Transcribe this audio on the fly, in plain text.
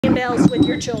ringing bells with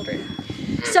your children.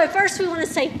 So first we want to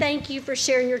say thank you for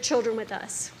sharing your children with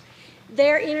us.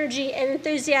 Their energy and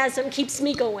enthusiasm keeps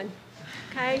me going,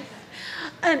 okay?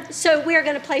 So we are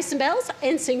going to play some bells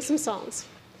and sing some songs.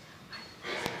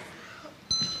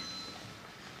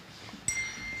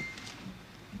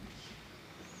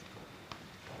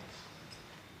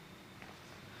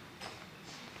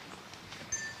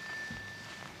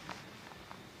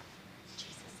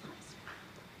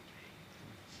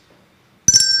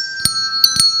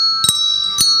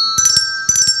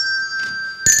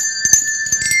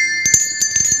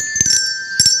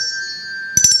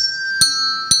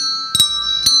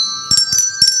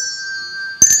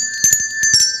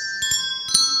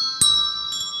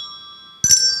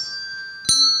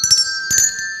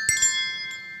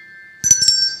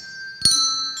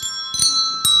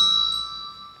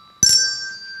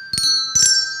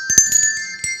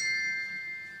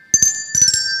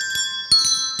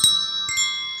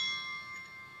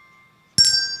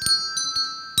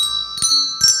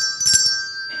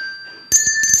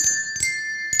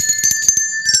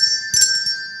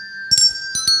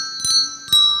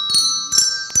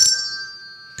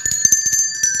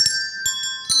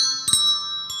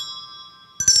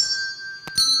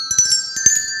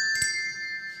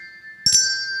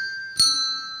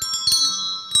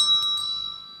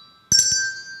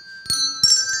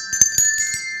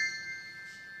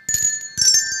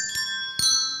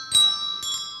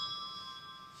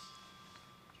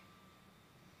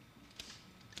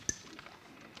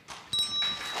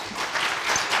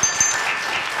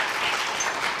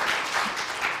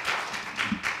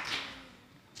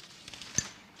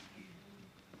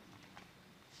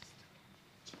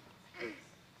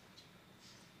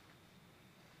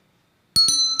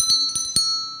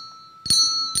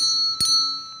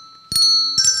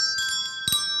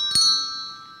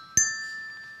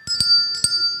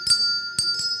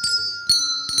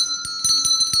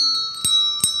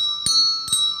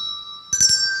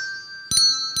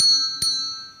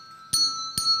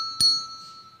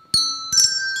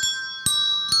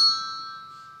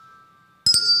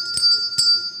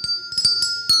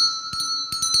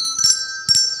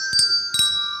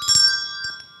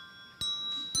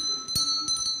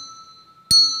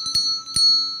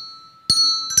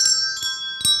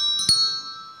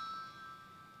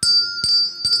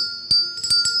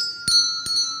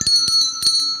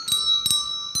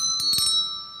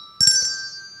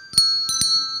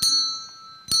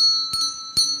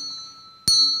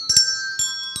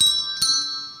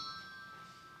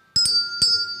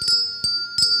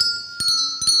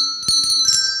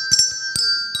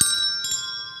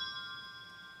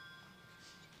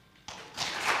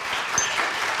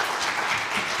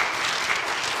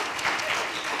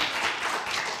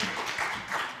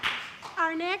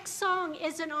 Our next song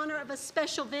is in honor of a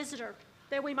special visitor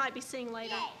that we might be seeing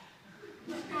later.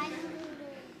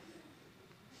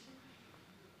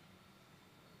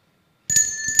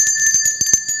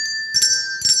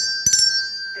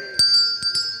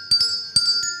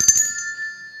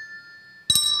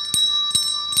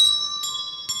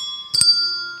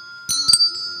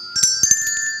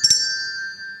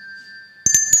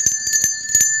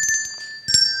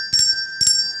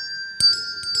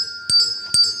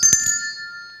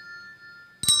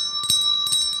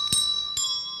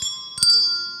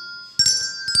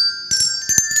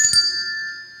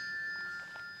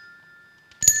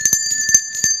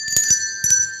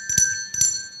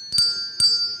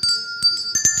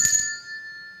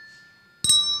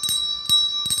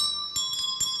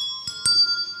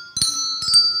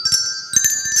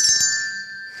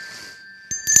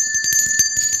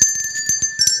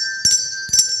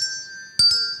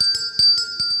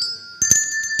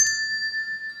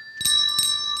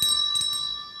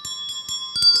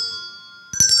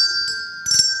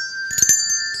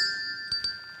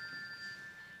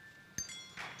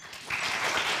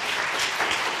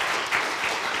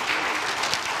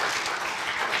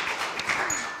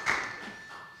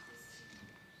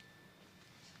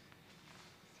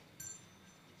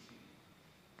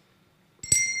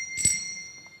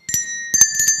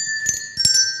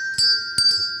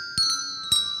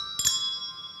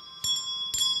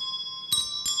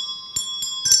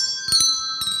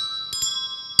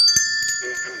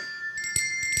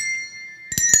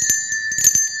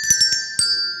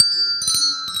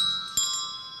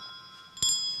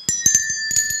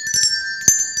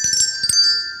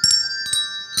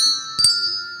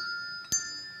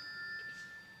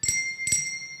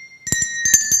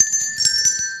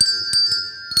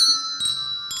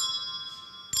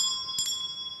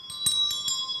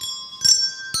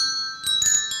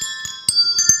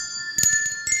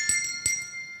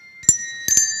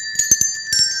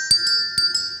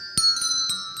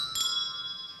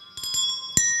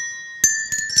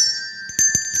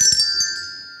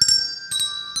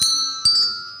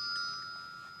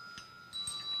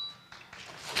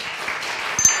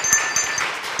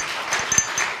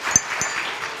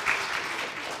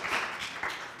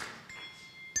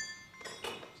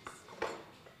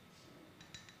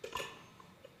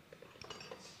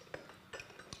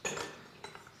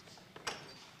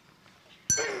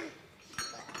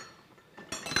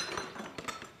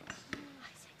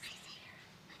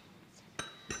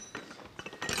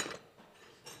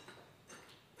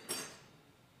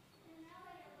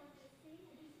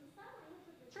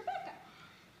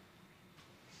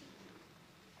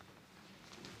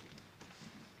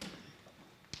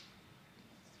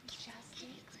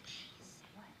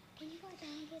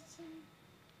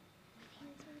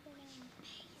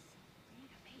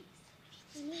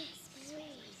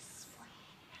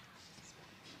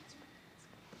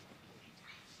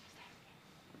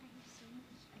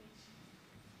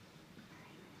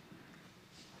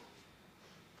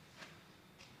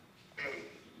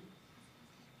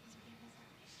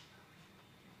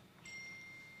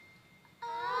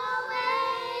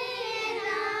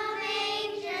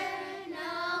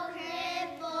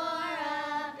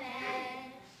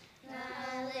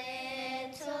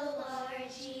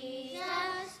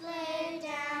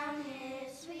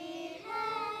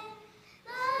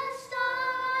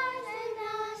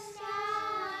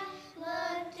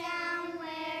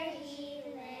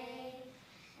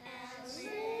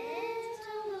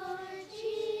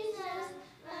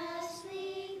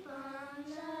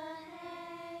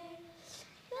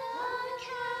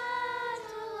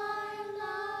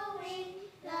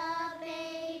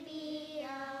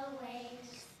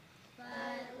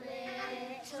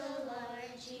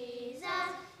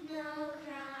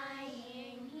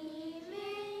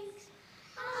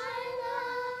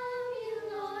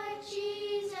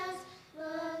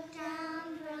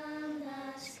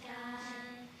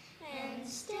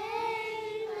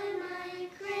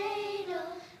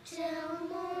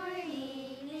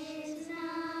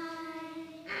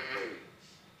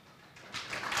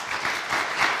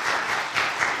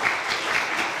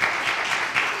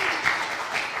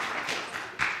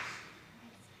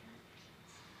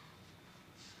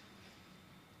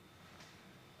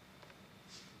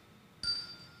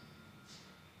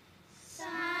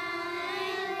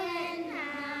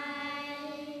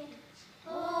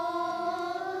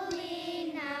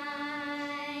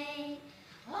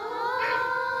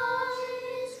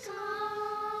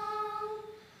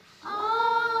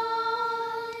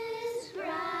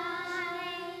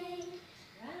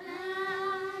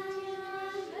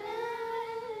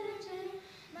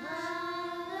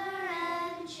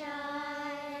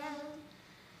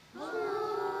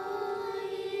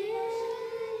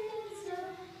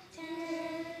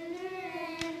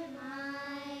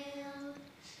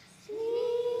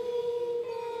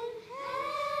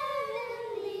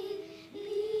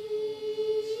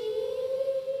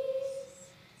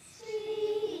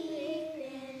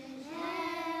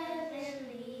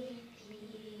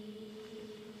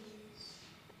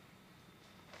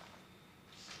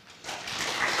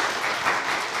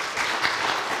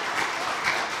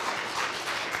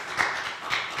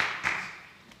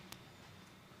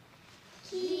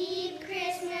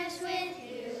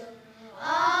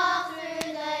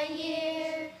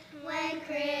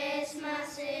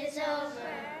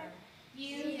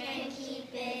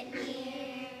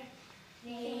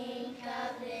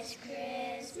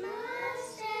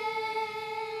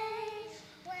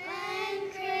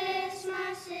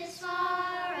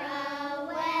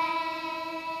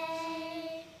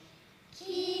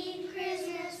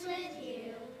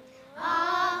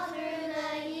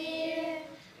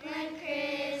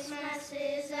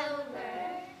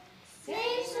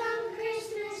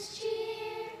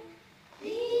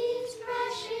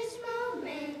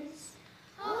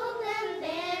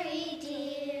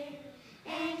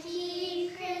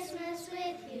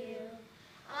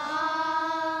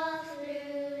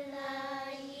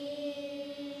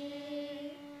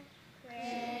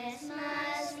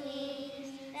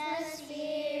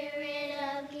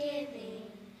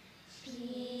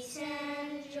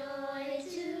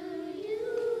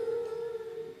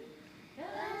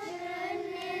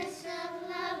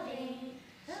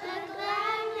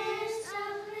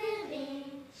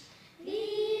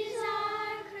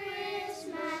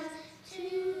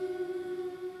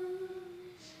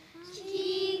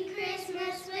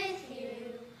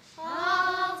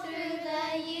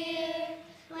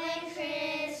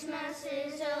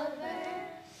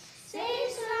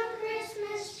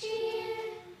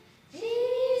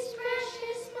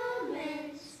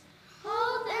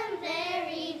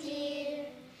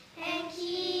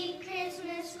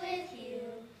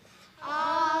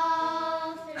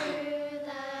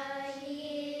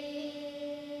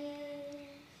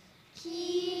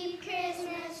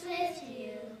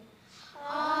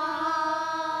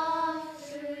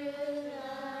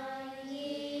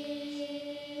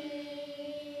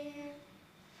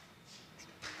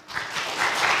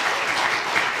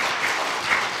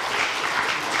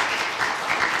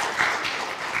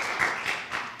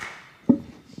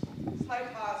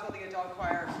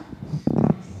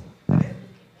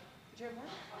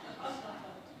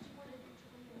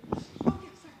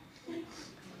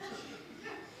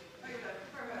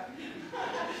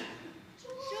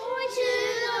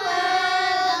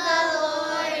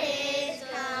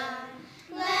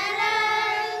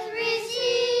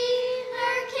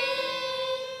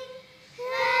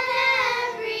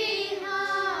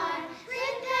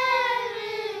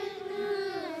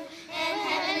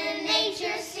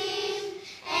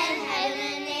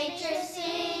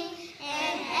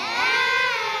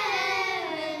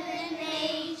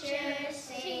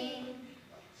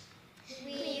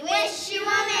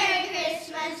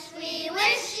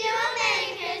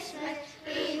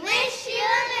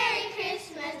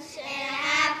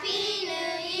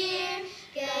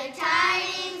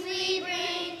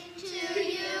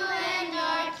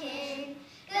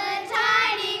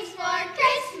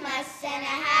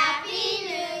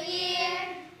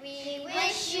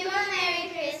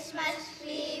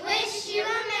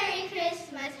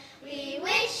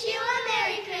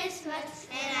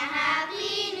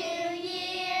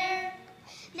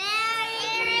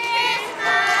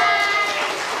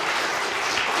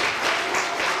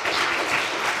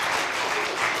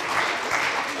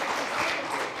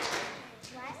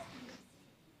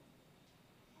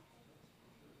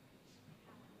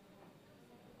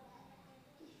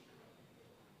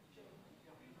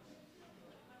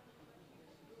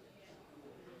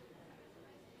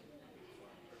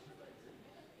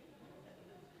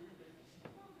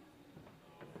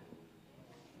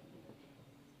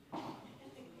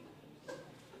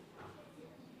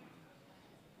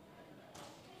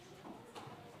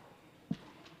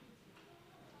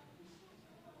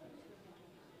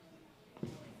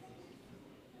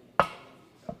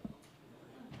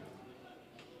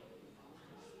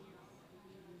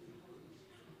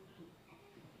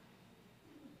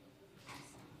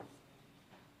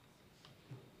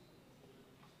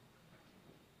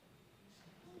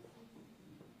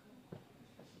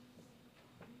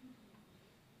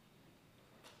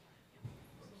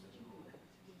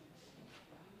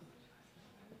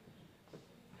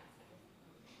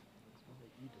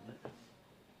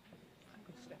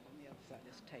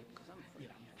 tape because I'm afraid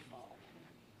I'm going to fall.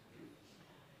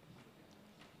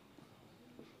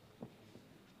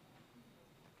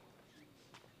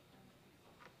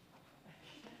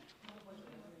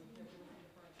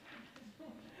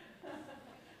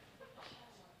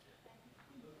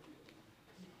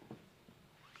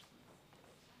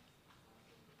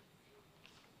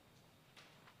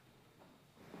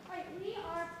 All right, we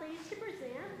are pleased to present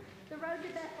The Road to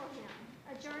Bethlehem,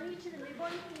 A Journey to the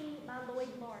Newborn King by Lloyd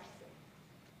Larson.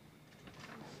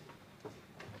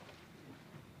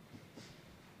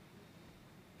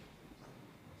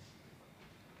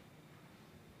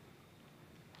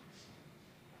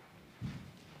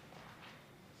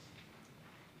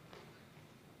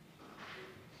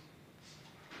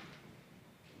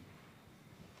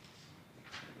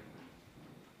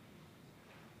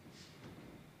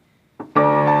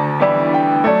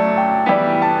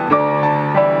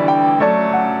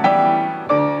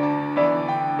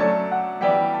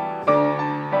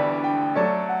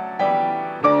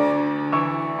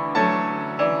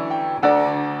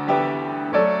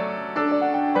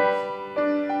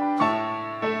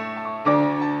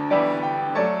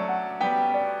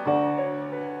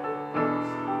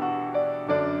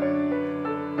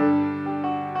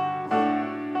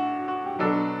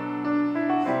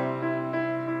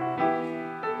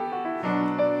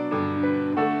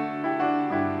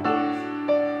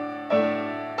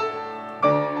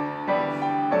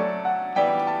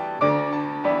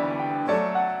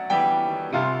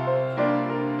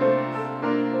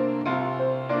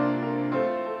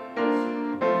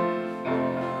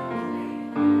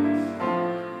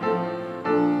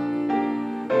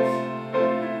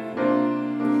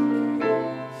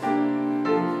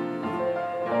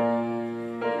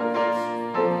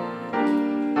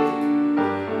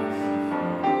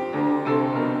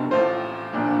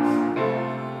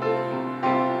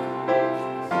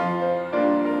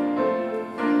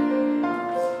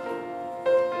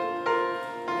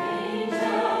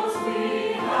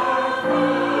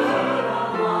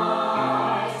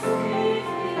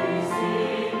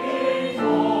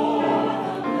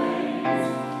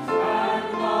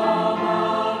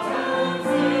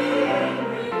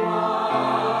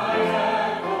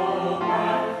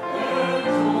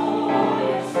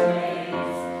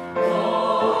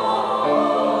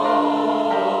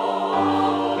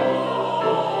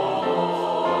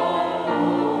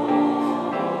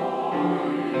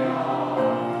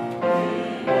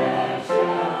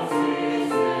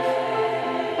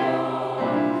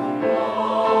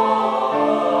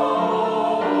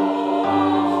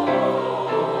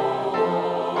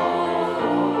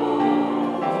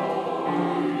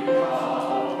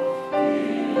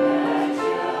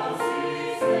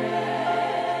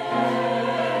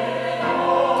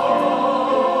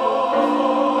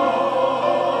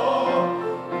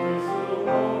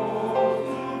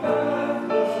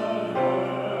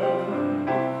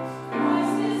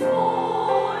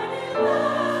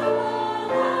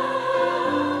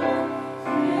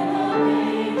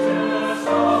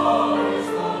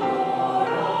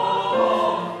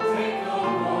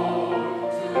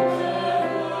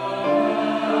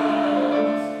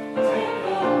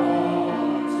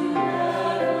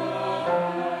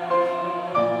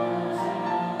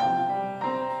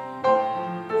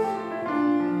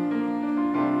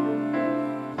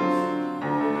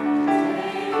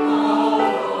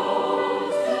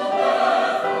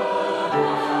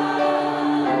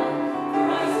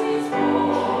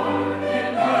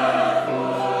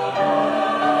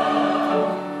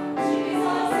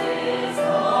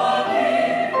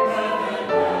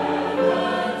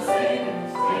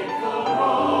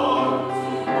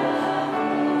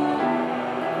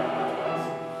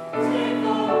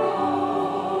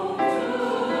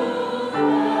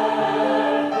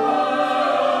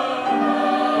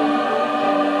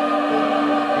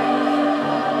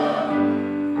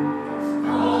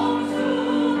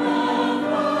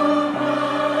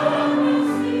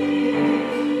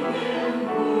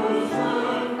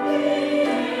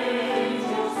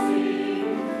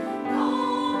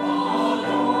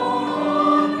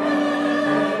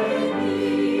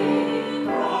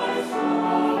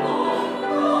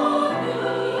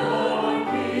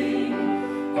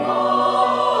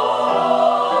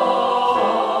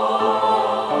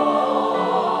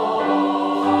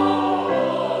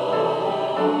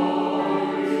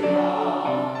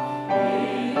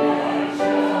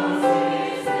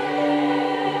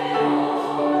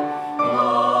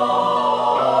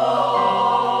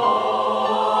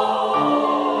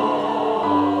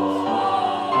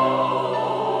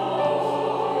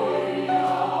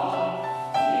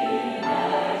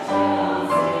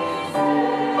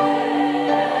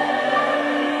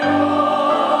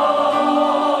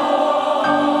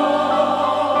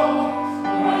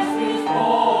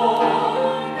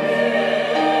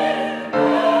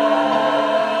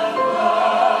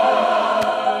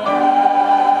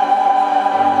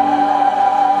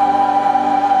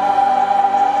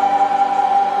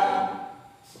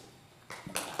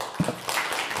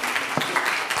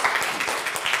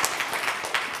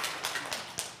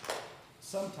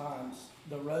 sometimes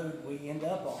the road we end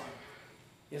up on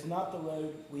is not the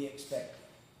road we expected.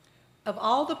 Of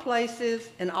all the places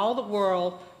in all the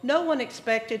world, no one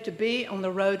expected to be on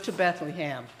the road to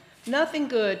Bethlehem. Nothing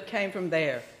good came from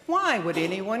there. Why would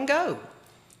anyone go?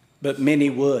 But many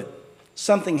would.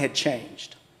 Something had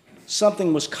changed.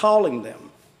 Something was calling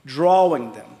them,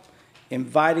 drawing them,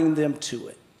 inviting them to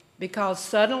it. Because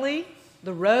suddenly,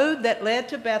 the road that led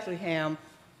to Bethlehem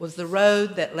was the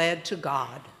road that led to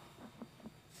God.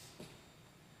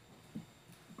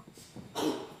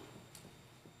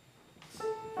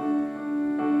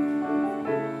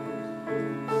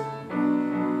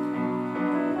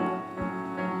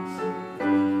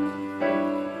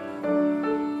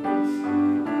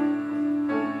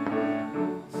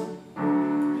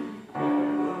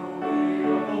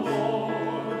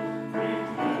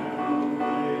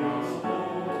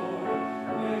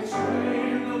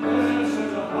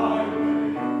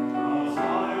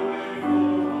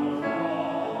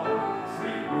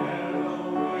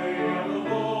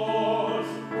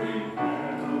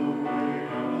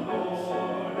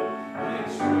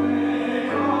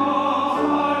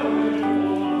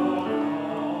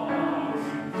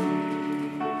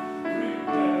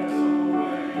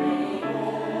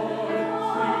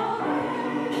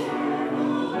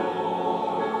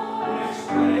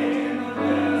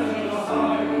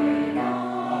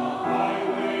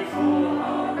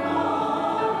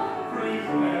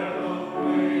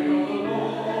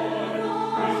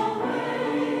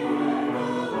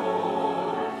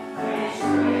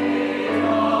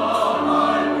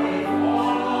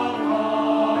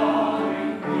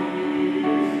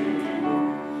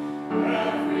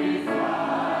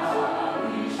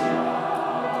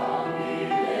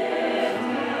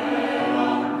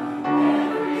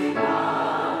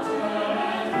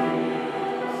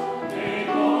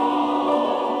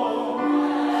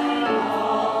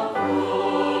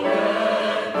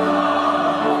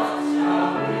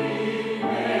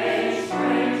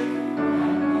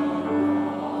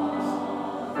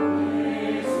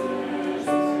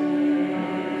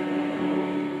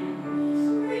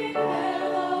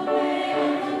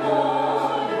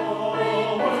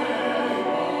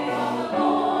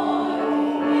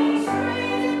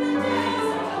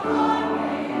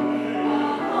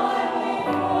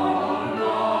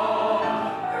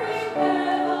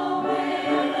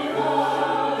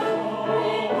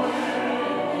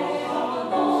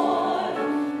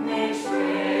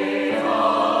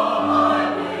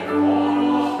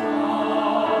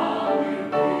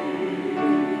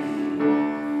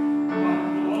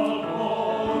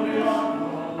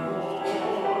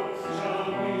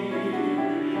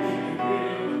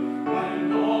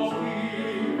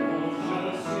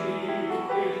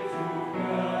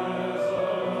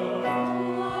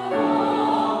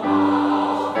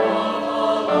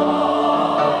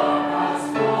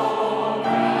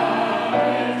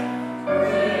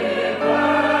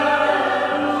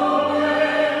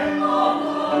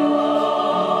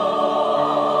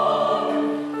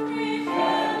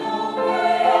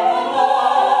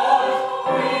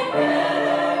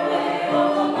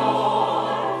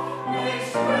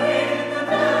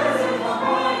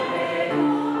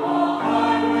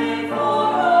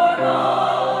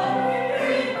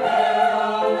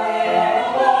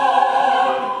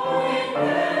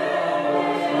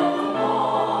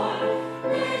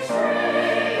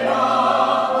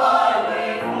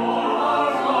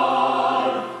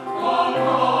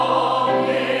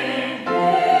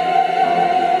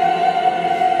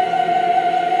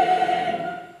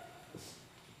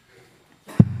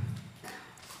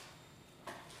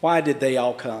 Why did they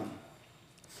all come?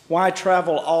 Why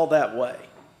travel all that way?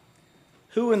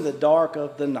 Who in the dark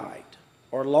of the night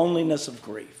or loneliness of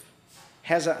grief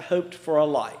hasn't hoped for a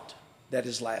light that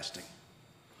is lasting?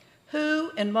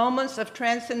 Who, in moments of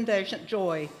transcendent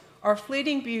joy or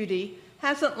fleeting beauty,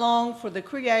 hasn't longed for the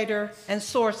creator and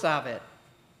source of it?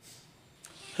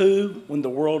 Who, when the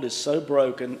world is so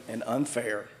broken and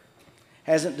unfair,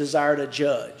 hasn't desired a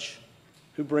judge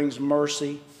who brings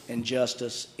mercy and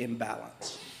justice in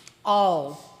balance?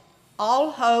 All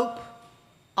hope,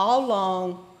 all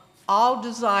long, all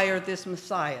desire this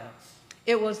Messiah.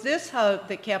 It was this hope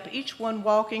that kept each one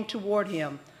walking toward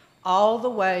him all the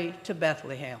way to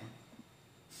Bethlehem.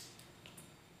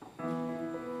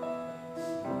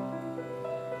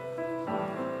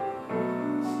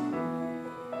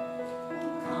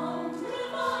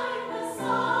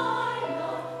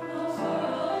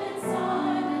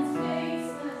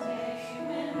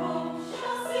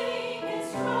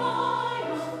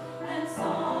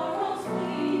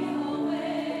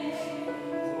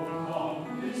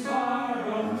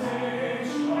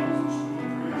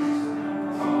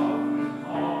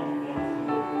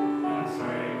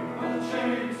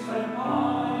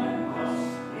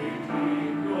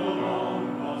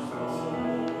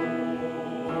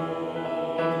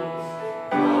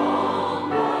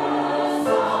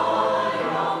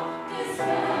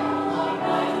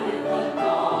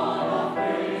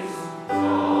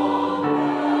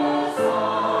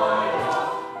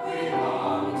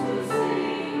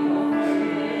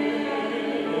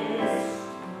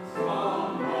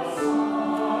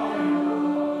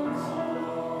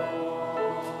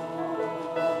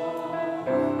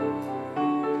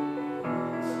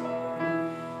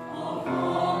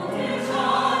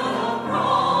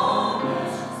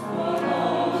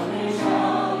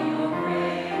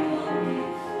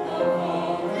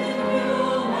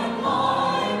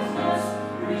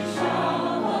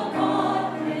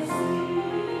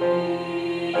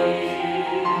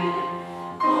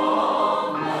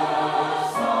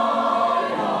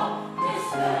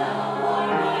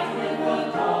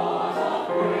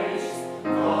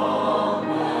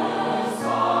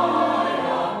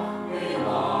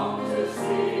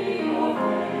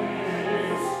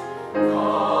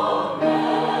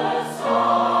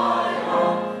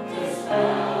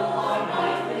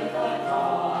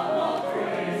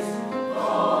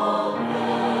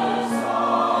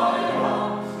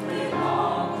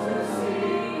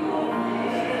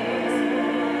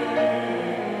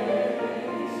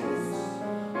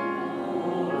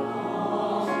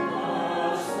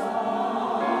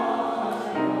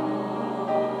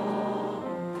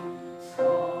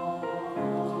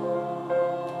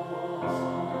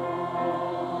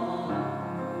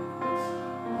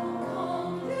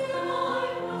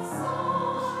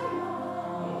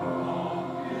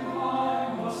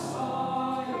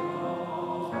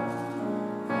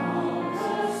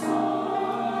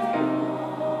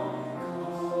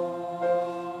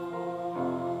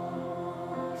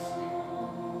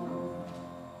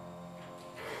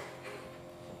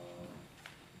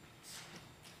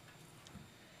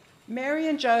 Mary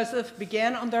and Joseph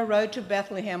began on their road to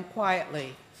Bethlehem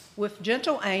quietly, with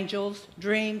gentle angels,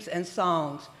 dreams, and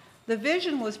songs. The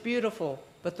vision was beautiful,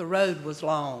 but the road was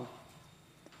long.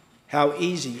 How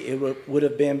easy it would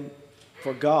have been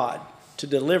for God to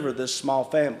deliver this small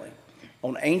family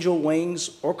on angel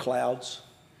wings or clouds,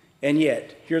 and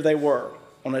yet here they were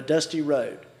on a dusty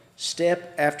road,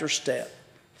 step after step,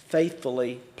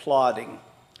 faithfully plodding.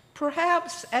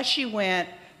 Perhaps as she went,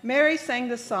 Mary sang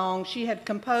the song she had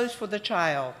composed for the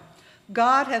child.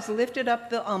 God has lifted up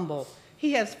the humble.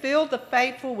 He has filled the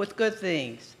faithful with good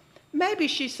things. Maybe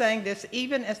she sang this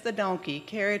even as the donkey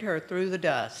carried her through the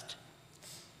dust.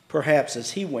 Perhaps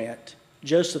as he went,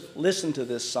 Joseph listened to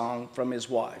this song from his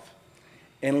wife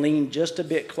and leaned just a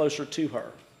bit closer to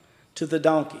her, to the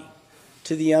donkey,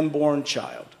 to the unborn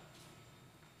child.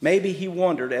 Maybe he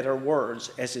wondered at her words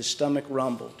as his stomach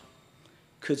rumbled.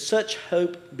 Could such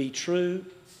hope be true?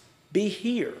 Be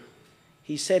here.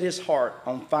 He set his heart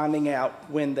on finding out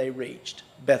when they reached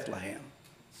Bethlehem.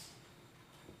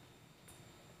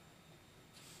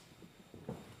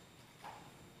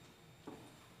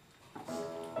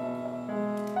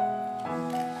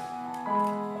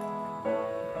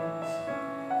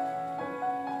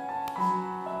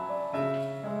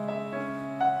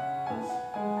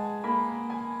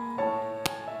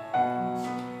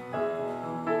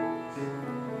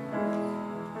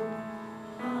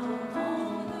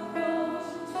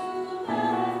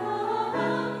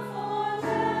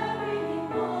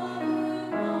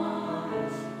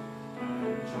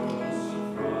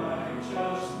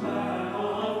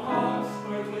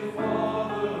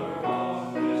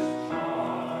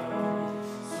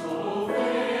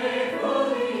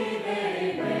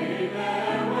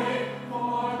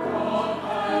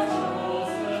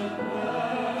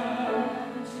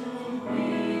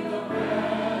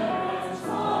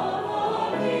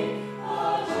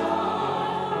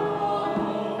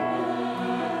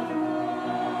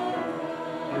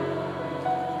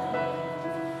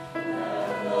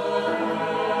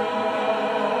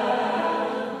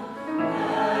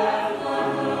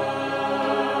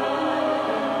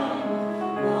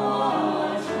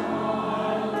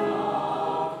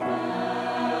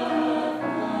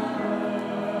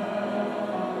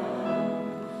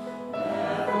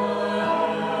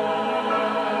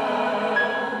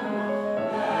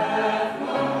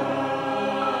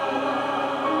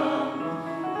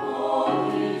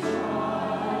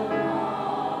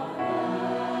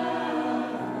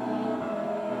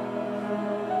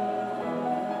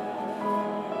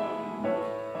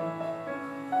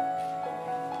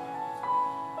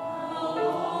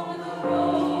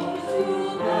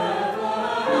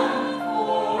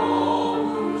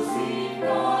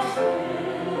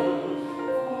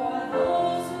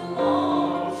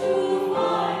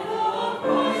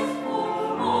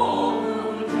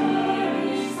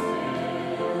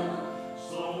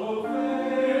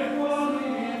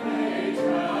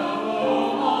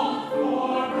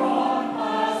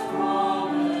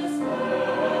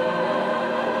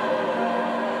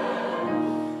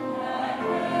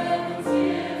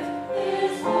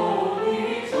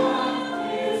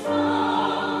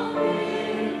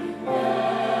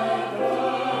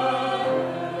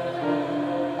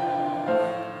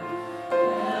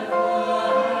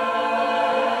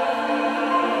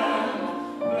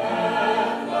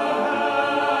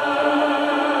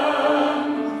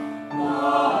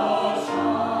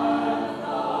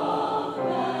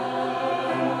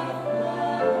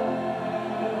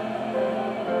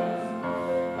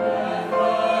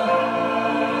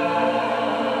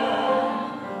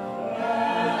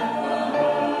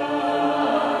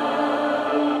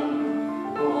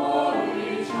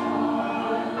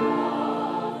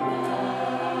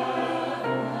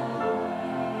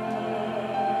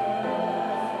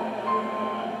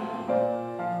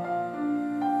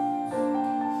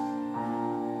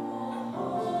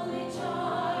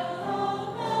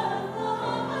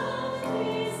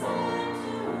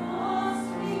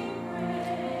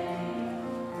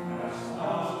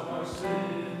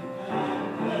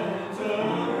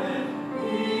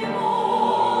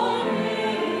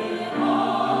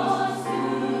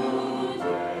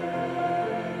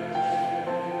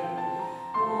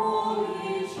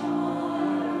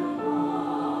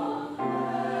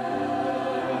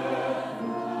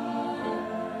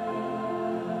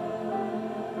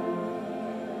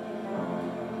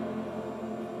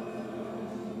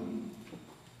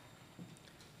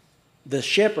 The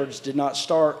shepherds did not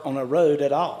start on a road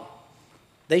at all.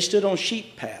 They stood on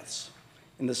sheep paths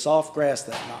in the soft grass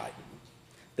that night.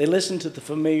 They listened to the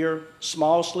familiar,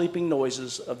 small sleeping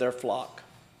noises of their flock.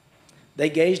 They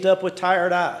gazed up with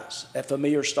tired eyes at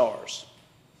familiar stars.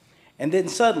 And then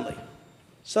suddenly,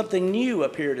 something new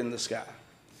appeared in the sky.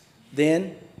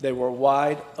 Then they were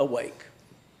wide awake.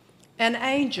 An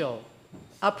angel,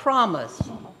 a promise.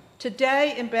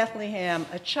 Today in Bethlehem,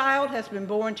 a child has been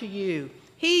born to you.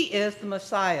 He is the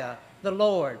Messiah, the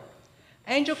Lord.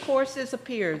 Angel choruses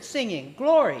appeared, singing,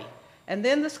 "Glory!" And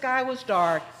then the sky was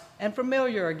dark and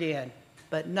familiar again,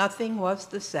 but nothing was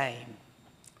the same.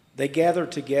 They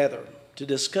gathered together to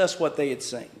discuss what they had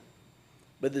seen,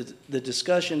 but the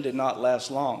discussion did not last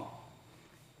long.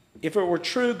 If it were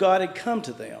true God had come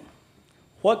to them,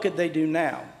 what could they do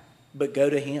now but go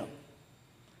to him?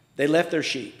 They left their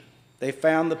sheep. They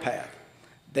found the path.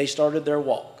 They started their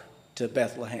walk to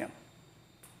Bethlehem.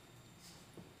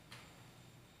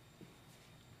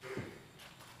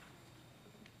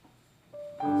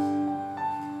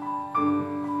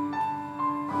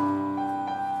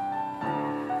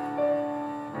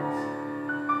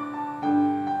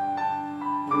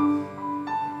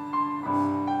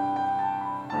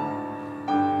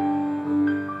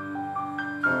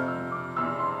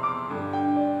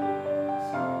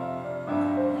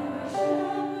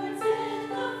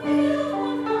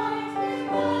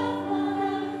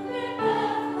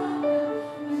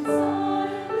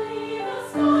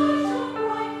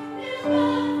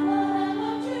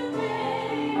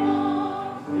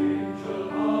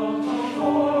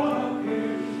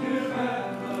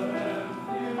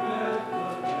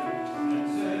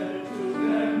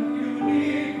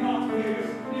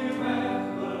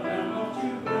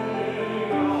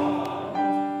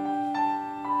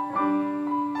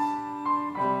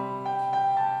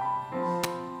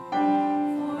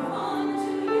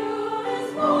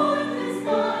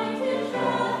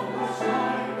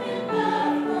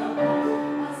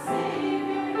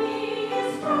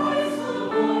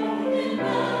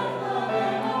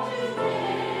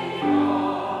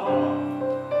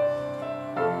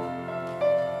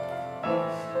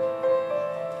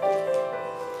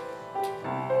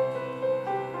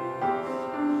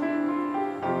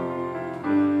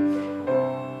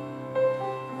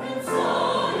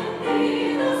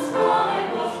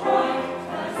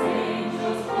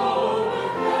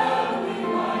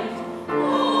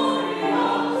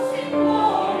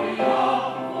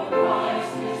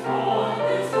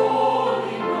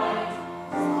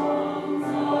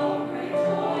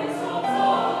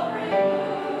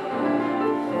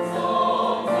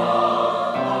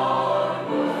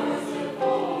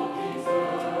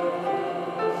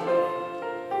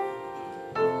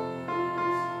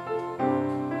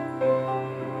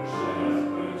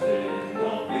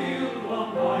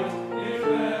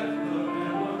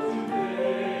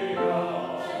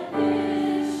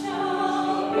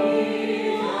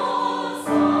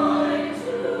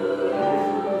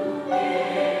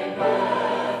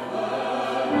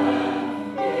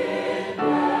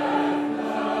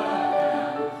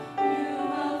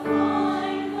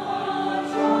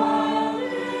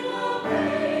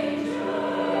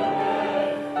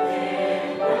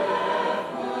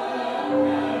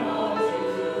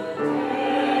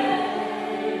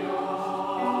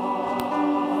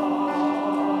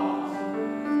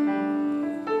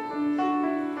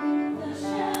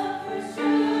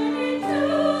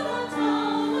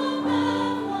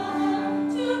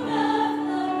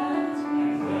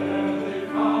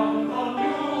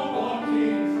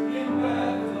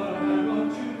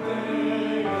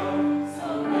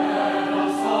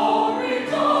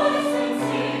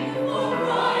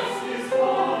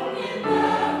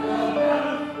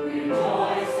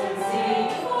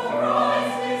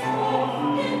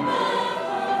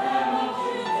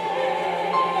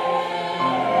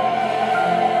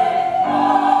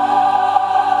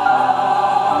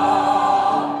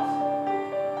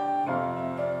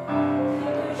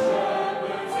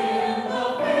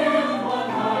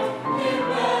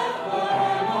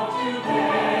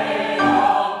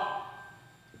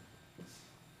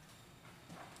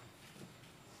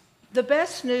 The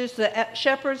best news the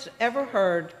shepherds ever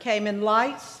heard came in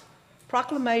lights,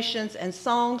 proclamations, and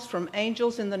songs from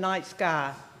angels in the night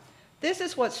sky. This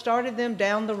is what started them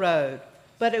down the road,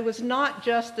 but it was not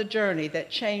just the journey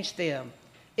that changed them.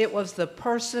 It was the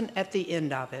person at the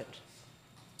end of it.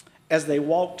 As they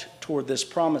walked toward this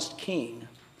promised king,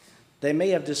 they may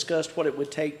have discussed what it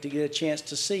would take to get a chance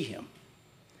to see him.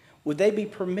 Would they be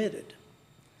permitted?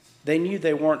 They knew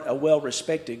they weren't a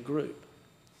well-respected group.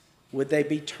 Would they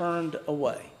be turned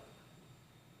away?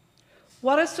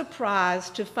 What a surprise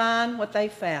to find what they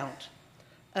found.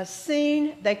 A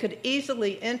scene they could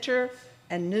easily enter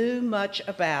and knew much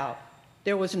about.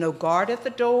 There was no guard at the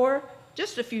door,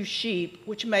 just a few sheep,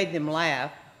 which made them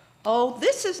laugh. Oh,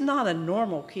 this is not a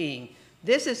normal king.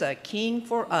 This is a king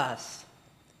for us.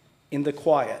 In the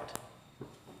quiet,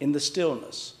 in the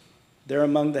stillness, there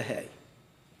among the hay.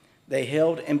 They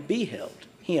held and beheld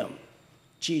him,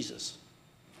 Jesus.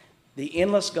 The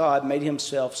endless God made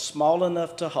himself small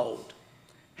enough to hold.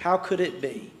 How could it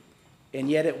be? And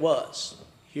yet it was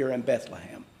here in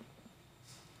Bethlehem.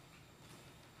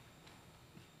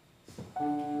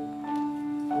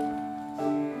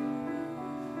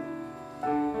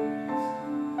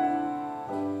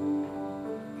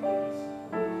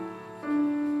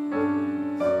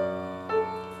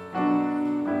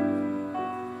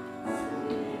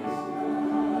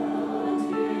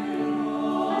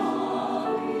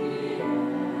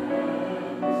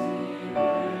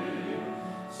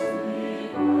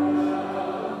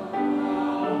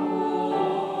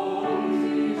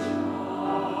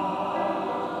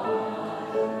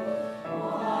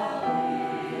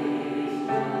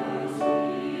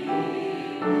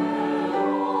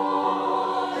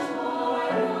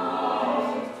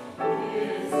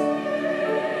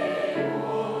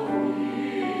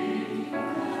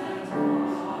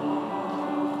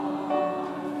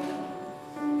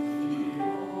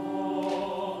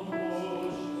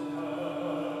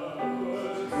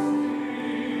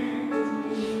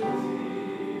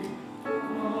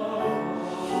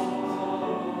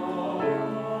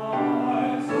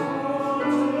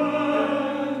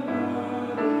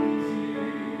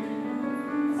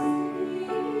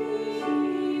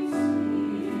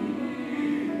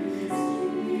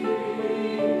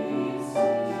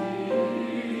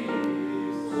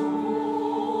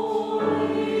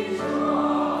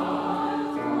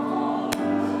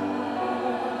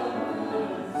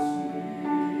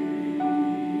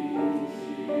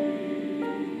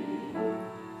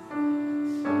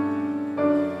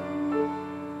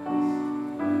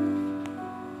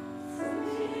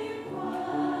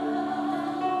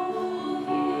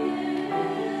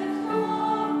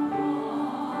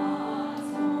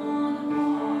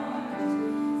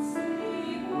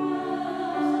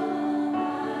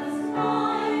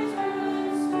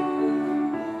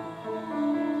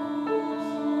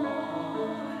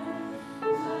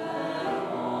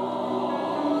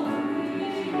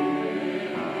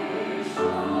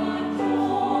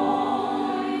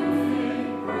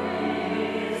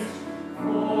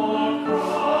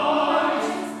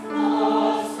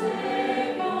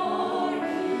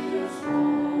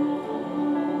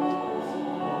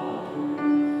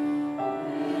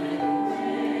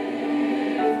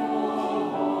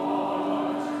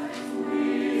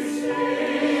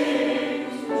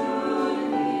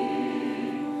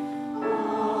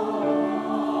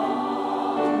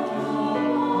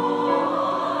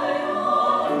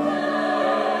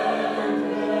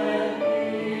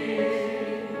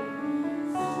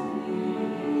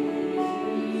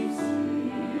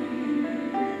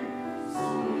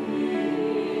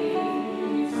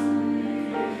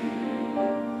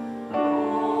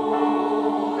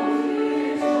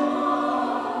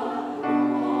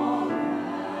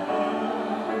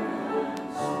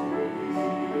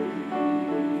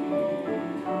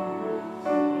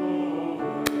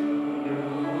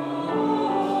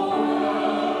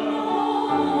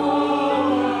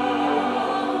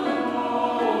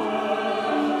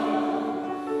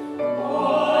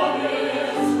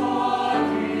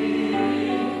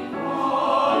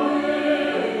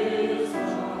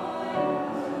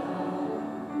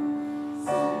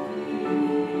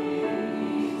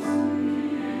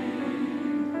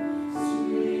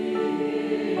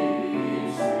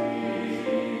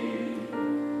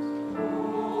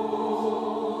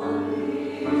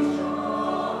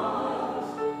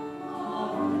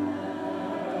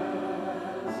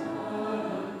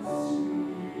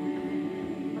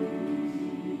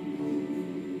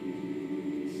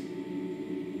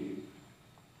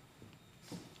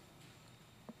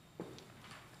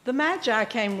 The Magi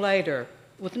came later,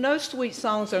 with no sweet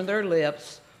songs on their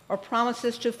lips or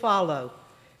promises to follow.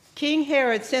 King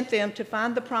Herod sent them to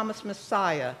find the promised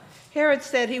Messiah. Herod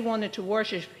said he wanted to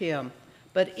worship him,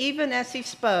 but even as he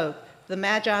spoke, the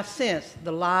Magi sensed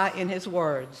the lie in his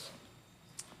words.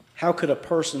 How could a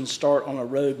person start on a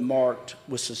road marked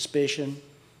with suspicion,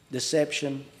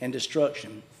 deception, and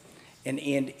destruction and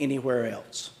end anywhere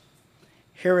else?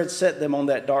 Herod set them on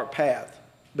that dark path,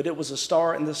 but it was a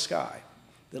star in the sky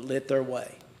that lit their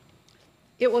way.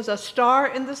 It was a star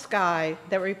in the sky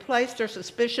that replaced their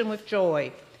suspicion with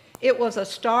joy. It was a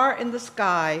star in the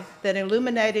sky that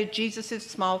illuminated Jesus'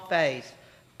 small face,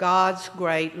 God's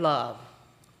great love.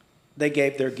 They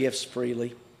gave their gifts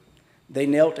freely. They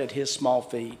knelt at his small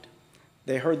feet.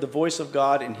 They heard the voice of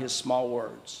God in his small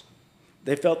words.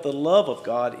 They felt the love of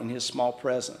God in his small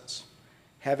presence.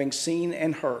 Having seen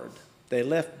and heard, they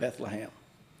left Bethlehem.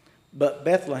 But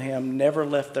Bethlehem never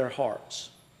left their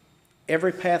hearts.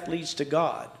 Every path leads to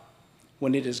God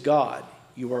when it is God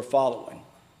you are following.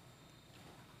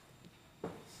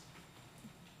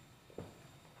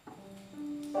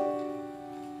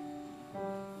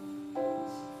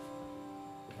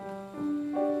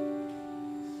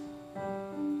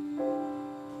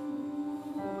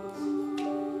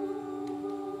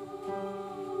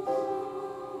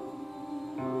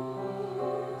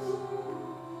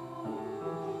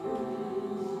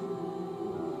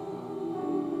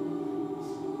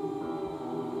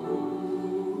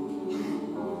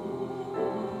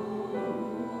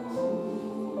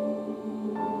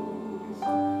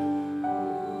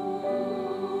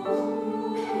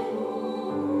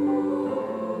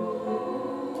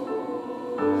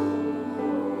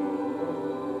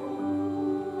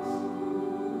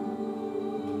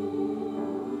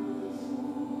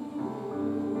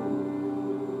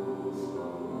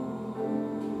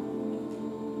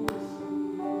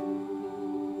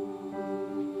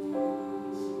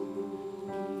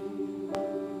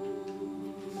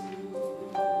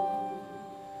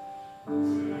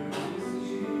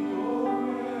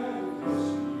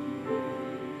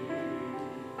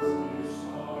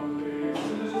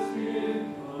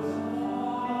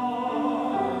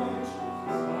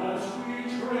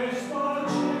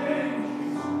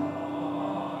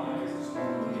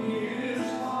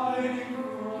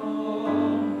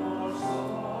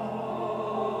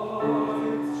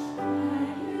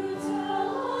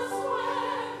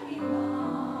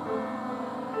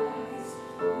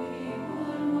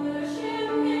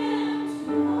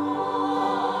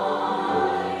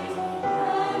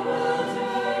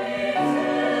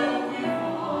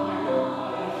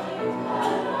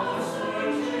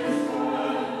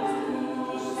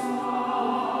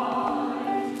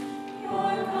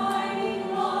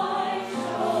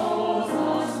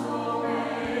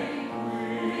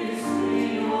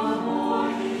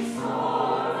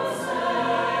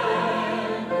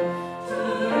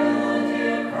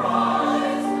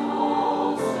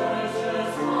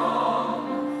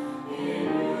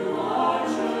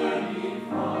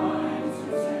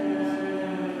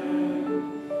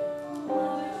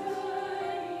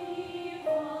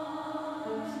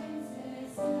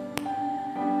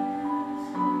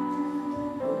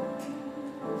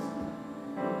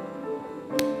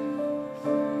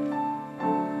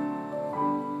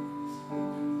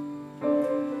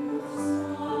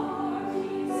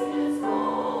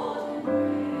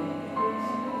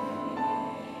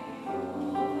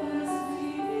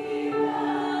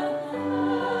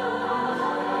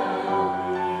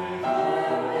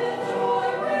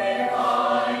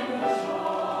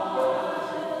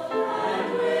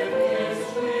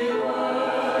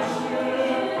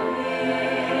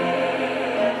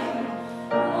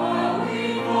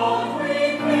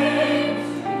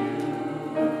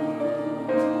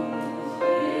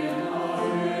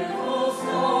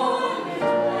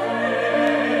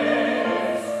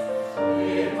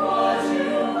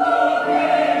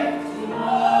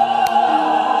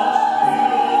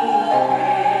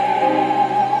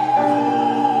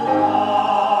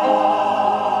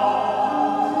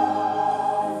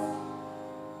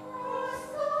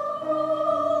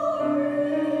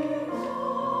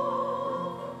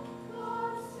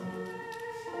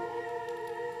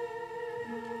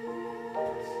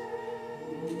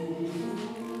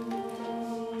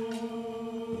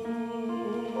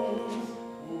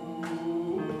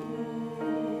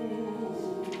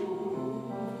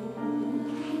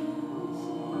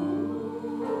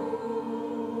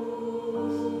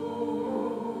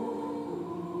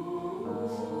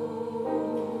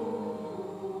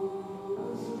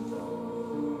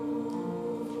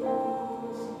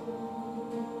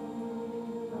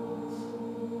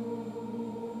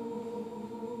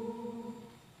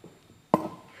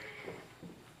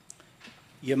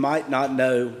 You might not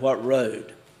know what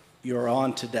road you're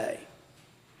on today,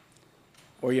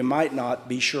 or you might not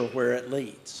be sure where it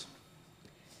leads.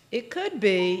 It could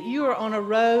be you are on a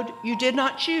road you did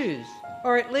not choose,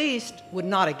 or at least would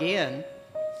not again.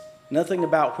 Nothing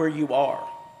about where you are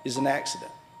is an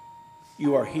accident.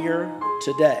 You are here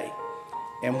today,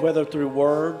 and whether through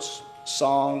words,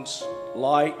 songs,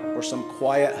 light, or some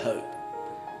quiet hope,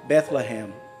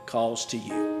 Bethlehem calls to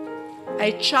you.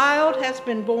 A child has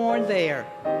been born there,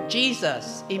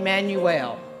 Jesus,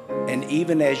 Emmanuel. And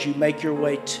even as you make your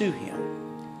way to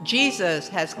him, Jesus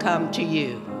has come to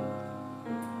you.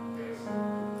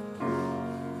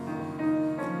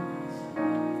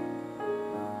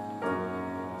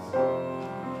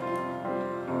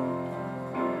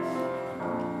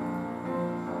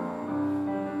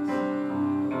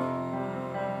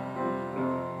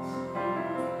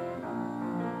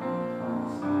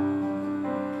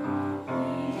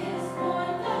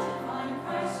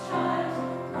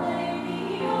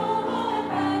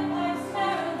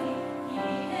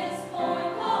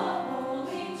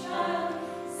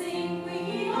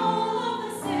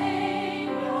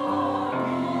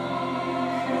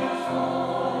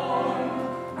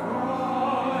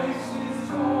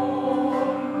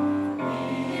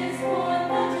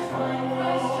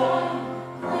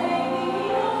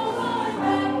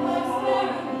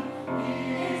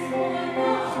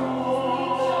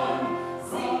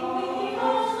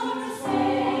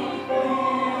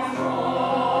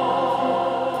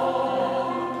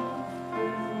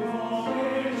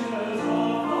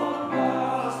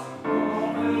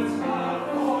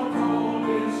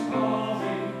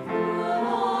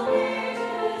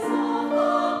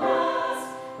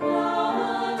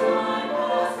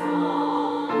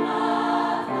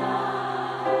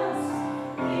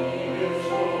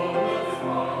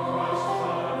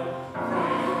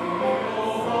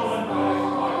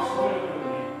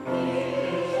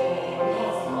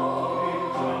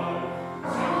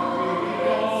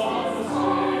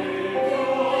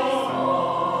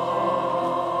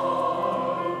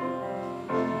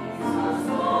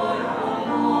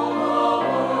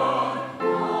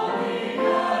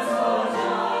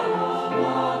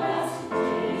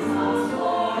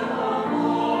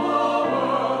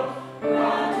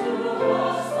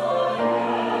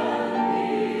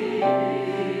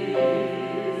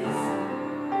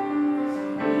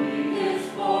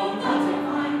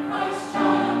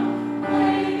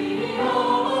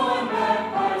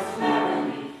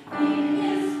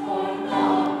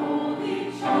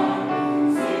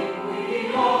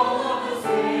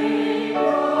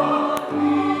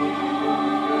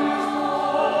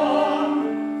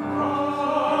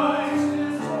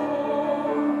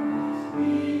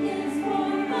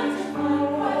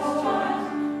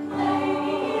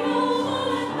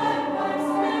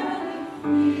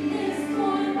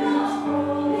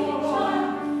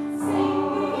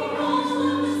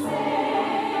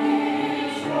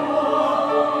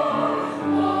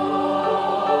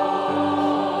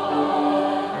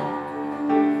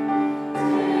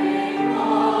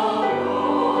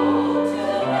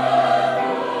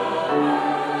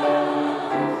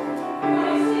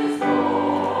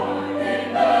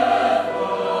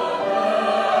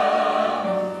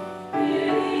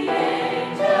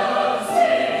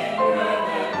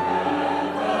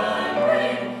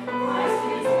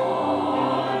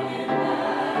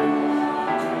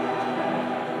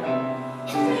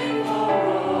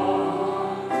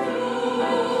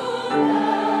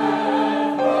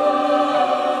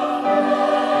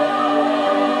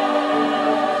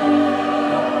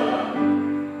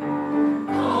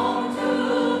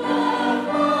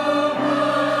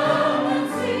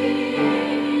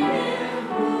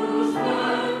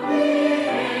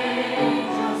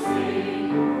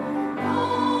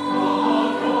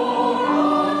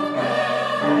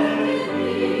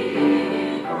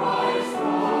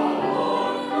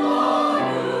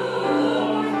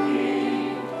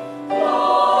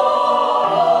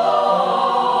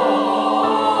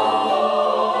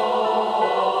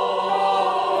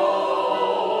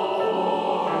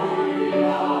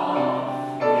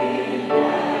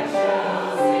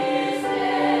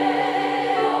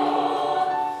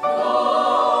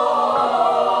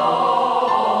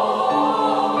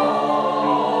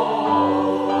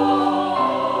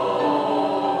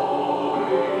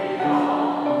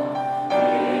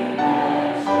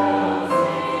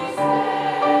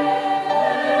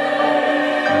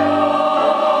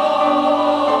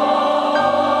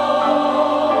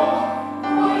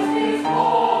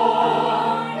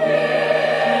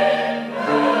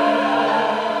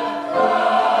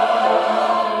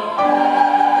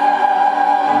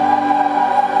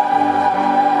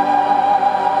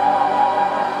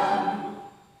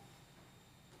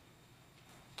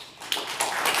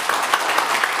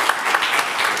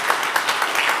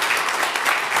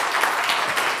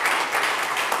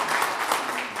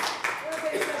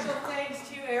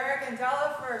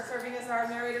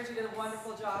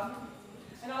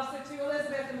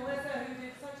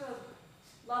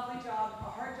 lovely job, a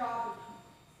hard job,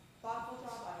 thoughtful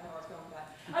job, I don't know where I was going with that.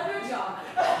 A good job.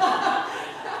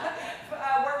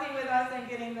 Working with us and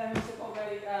getting the musical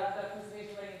ready, the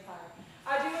presentation ready in time.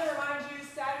 I do want to remind you,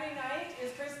 Saturday night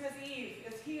is Christmas Eve.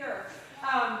 It's here.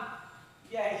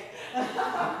 Yay.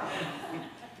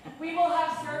 We will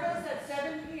have service at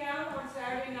 7 p.m. on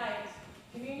Saturday night.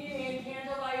 Communion and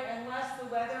candlelight, unless the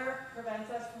weather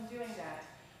prevents us from doing that.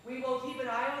 We will keep an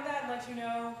eye on that and let you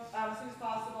know as soon as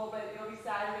possible, but it'll be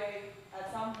Saturday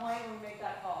at some point when we make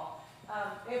that call.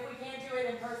 If we can't do it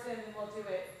in person, then we'll do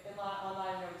it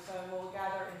online over the phone. We'll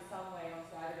gather in some way on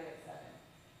Saturday at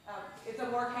 7. It's a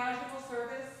more casual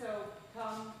service, so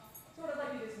come sort of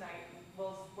like you did tonight.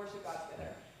 We'll worship God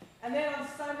together. And then on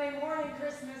Sunday morning,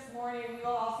 Christmas morning, we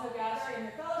will also gather in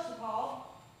the fellowship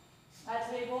hall at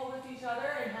table with each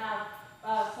other and have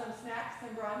some snacks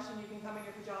and brunch, and you can come in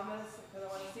your pajamas because I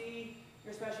want to see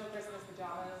your special Christmas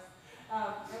pajamas.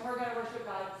 And we're going to worship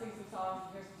God, sing some songs,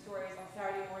 and hear some stories on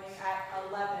Saturday morning at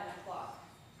 11 o'clock.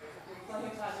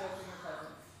 Plenty of time to open your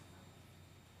presents.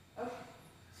 Okay.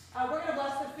 We're going to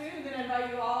bless the food and then invite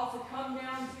you all to come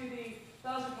down to the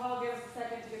fellowship hall, give us a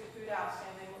second to get the food out,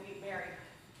 and then we'll eat Mary.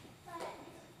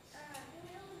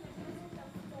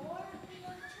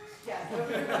 Yes, open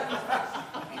your presents first.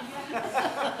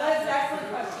 That is an excellent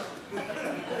question.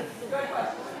 Good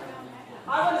question.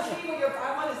 I want to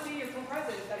see your full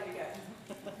presents that you get.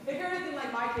 If you're anything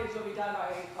like my kids, you'll be done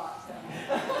by 8 o'clock. So.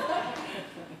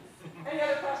 Any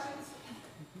other questions?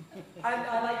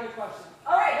 I like your questions.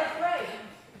 All right, let's pray.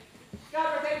 God,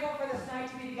 we're thankful for this night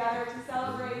to be together, to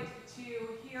celebrate, to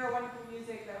hear wonderful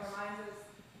music that reminds us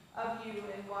of you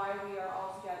and why we are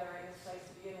all together in this place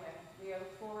to begin with. We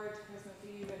look forward to Christmas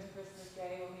Eve and to Christmas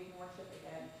Day when we can worship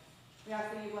again. We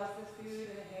ask that you bless this food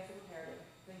in the hands of prepared it.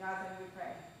 In God's name we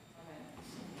pray. Amen.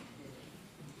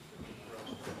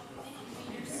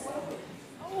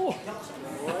 Oh,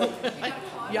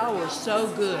 y'all were so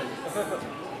good.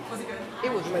 Was it good?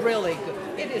 It was really good.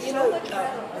 It is so much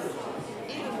better,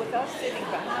 even with us sitting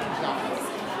behind y'all.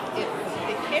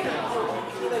 It carries.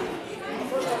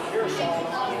 The first time you hear a song,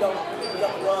 you don't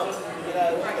run,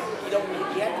 you don't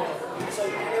get it. So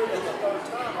you hear it the third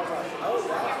time, I was like, oh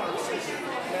wow, this is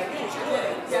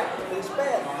good. Yeah. But it's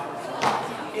bad.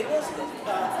 It isn't.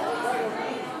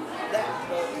 That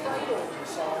the